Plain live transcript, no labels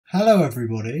Hello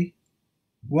everybody,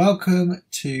 welcome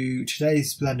to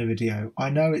today's Blender video. I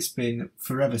know it's been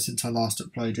forever since I last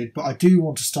uploaded, but I do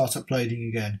want to start uploading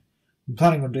again. I'm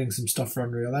planning on doing some stuff for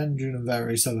Unreal Engine and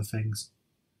various other things.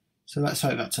 So let's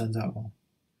hope that turns out well.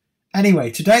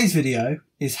 Anyway, today's video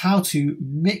is how to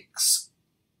mix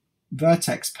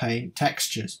vertex paint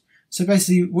textures. So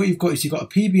basically what you've got is you've got a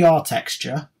PBR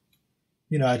texture,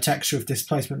 you know, a texture of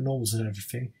displacement normals and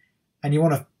everything, and you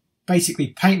want to basically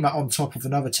paint that on top of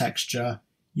another texture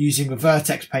using the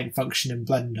vertex paint function in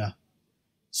Blender.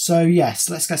 So yes,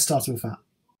 let's get started with that.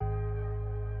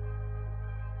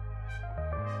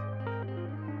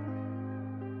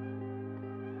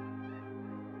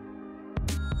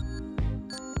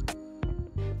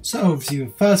 So obviously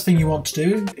the first thing you want to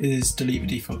do is delete the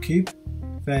default cube,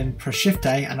 then press Shift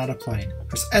A and add a plane.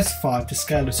 Press S5 to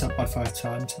scale this up by 5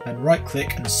 times, then right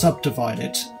click and subdivide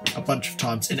it a bunch of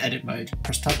times in edit mode.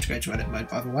 Press tab to go to edit mode,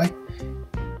 by the way.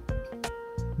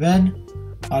 Then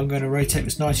I'm going to rotate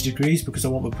this 90 degrees because I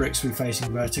want the bricks to be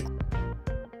facing vertical.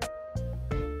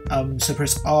 So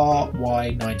press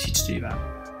RY90 to do that.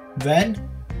 Then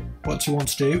what you want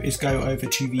to do is go over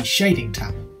to the shading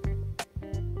tab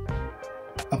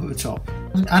up at the top.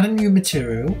 Add a new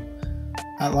material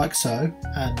like so,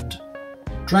 and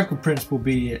drag the principal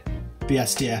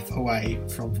BSDF away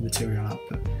from the material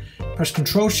output. Press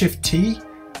Ctrl Shift T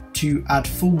to add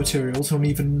full materials. We'll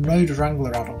need a Node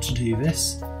Wrangler add-on to do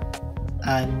this,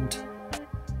 and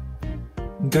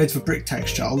go to the brick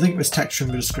texture. I'll link this texture in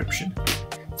the description.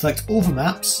 Select all the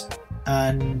maps,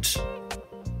 and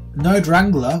Node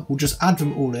Wrangler will just add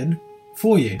them all in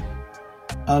for you.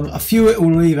 A few it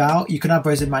will leave out. You can add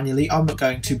those in manually. I'm not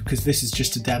going to because this is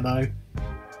just a demo.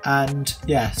 And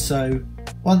yeah, so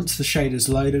once the shaders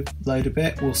load a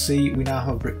bit, we'll see we now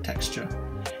have a brick texture.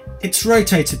 It's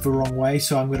rotated the wrong way,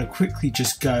 so I'm going to quickly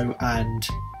just go and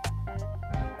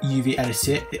UV edit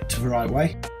it to the right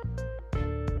way.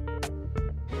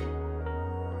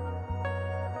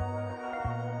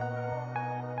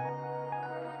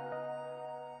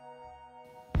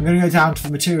 I'm going to go down to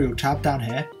the material tab down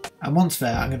here, and once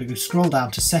there I'm going to scroll down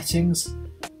to settings,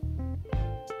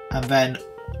 and then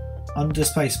under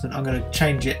displacement I'm going to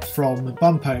change it from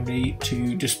bump only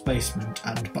to displacement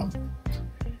and bump.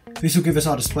 This will give us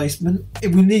our displacement.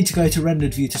 We need to go to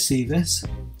rendered view to see this.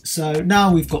 So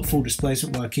now we've got full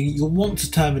displacement working. You'll want to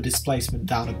turn the displacement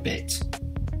down a bit,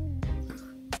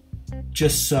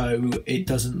 just so it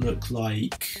doesn't look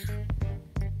like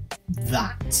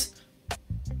that.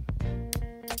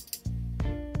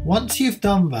 Once you've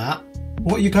done that,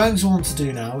 what you're going to want to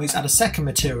do now is add a second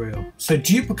material. So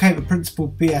duplicate the principal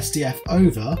BSDF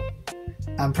over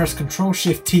and press Ctrl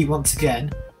Shift T once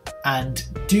again and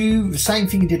do the same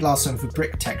thing you did last time with the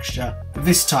brick texture, but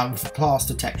this time with the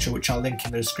plaster texture, which I'll link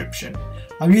in the description.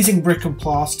 I'm using brick and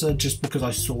plaster just because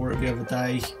I saw it the other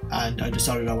day and I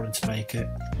decided I wanted to make it.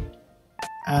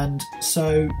 And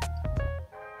so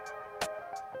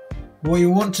what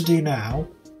you want to do now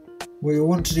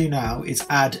is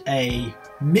add a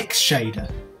mix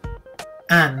shader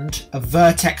and a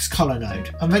vertex color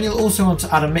node, and then you'll also want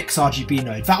to add a mix RGB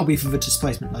node. That will be for the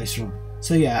displacement later on.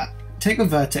 So yeah, take the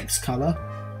vertex color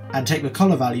and take the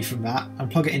color value from that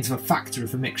and plug it into the factor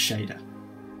of the mix shader.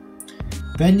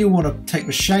 Then you'll want to take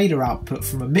the shader output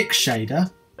from a mix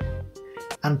shader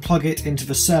and plug it into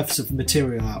the surface of the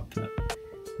material output.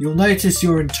 You'll notice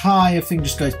your entire thing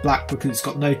just goes black because it's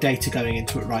got no data going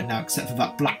into it right now except for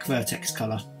that black vertex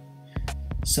color.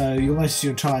 So you'll notice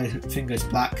your entire thing goes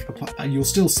black, and you'll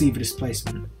still see the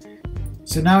displacement.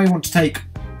 So now we want to take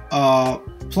our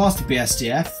plaster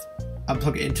BSDF and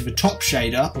plug it into the top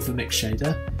shader of the mix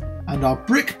shader, and our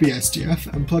brick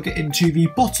BSDF and plug it into the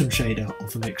bottom shader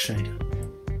of the mix shader.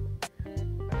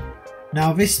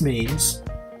 Now this means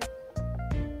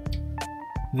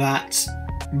that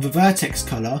the vertex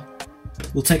color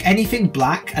will take anything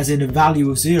black, as in a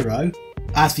value of 0,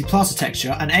 as the plaster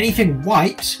texture, and anything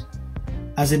white,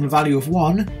 as in the value of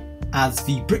 1, as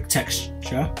the brick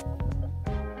texture.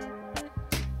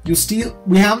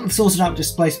 We haven't sorted out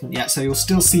displacement yet, so you'll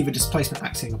still see the displacement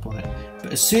acting upon it.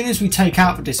 But as soon as we take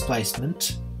out the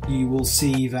displacement, you will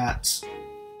see that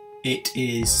it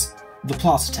is the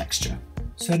plaster texture.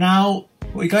 So now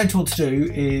what you're going to want to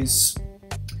do is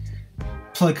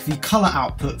plug the color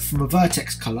output from a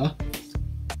vertex color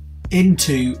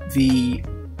into the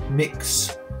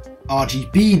mix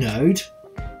RGB node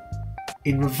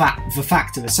in the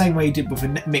factor, the same way you did with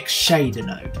a mix shader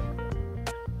node.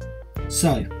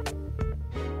 So,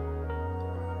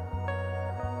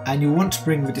 and you'll want to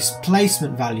bring the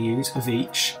displacement values of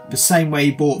each the same way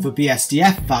you brought the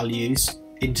BSDF values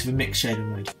into the mix shader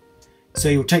mode. So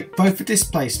you'll take both the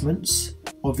displacements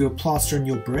of your plaster and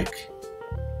your brick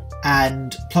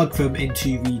and plug them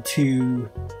into the two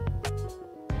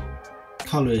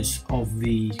colours of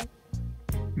the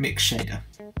mix shader.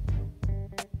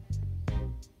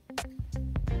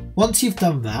 Once you've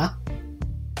done that,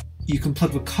 you can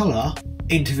plug the colour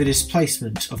into the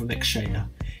displacement of a mix shader.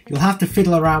 You'll have to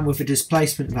fiddle around with the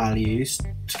displacement values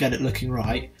to get it looking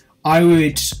right. I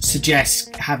would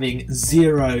suggest having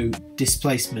 0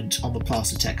 displacement on the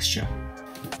plaster texture.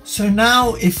 So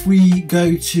now if we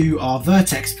go to our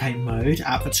vertex paint mode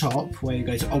at the top, where you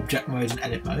go to object mode and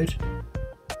edit mode,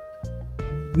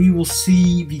 we will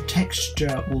see the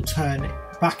texture will turn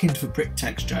back into the brick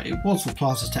texture. It was the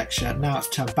plaster texture, now it's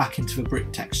turned back into the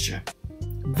brick texture.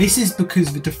 This is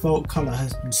because the default colour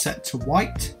has been set to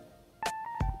white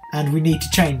and we need to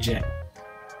change it.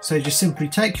 So just simply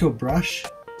take your brush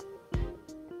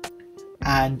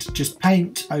and just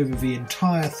paint over the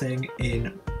entire thing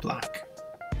in black.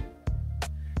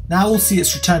 Now we'll see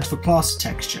it's returned to the plaster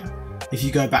texture if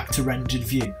you go back to rendered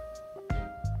view.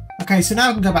 Okay, so now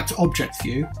we can go back to object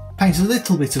view, paint a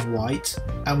little bit of white,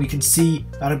 and we can see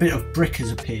that a bit of brick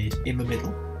has appeared in the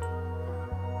middle.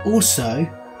 Also,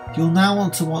 you'll now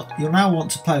want to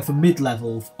play with the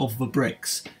mid-level of the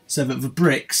bricks so that the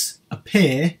bricks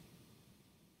appear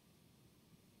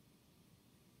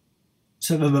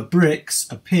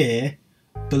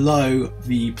below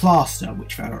the plaster,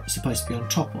 which they're supposed to be on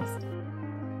top of.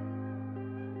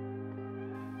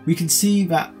 We can see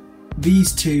that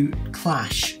these two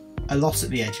clash a lot at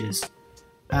the edges,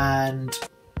 and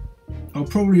I'll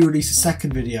probably release a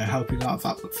second video helping out with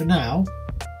that, but for now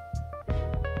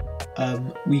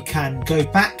we can go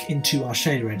back into our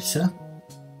shader editor,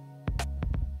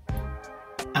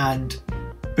 and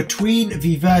between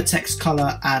the vertex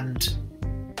color and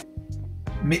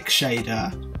mix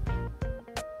shader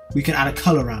we can add a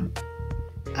color ramp,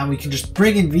 and we can just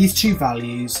bring in these two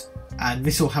values and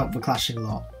this will help the clashing a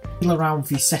lot. Fiddle around with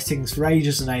these settings for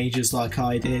ages and ages like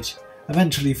I did,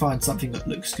 eventually find something that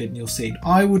looks good and you'll see.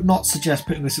 I would not suggest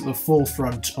putting this at the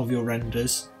forefront of your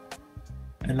renders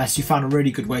unless you found a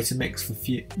really good way to mix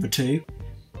the two.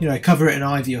 You know, cover it in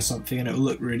ivy or something and it will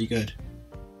look really good.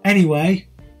 Anyway,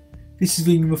 this has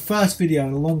been the first video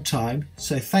in a long time,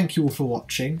 so thank you all for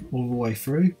watching all the way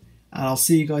through, and I'll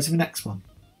see you guys in the next one.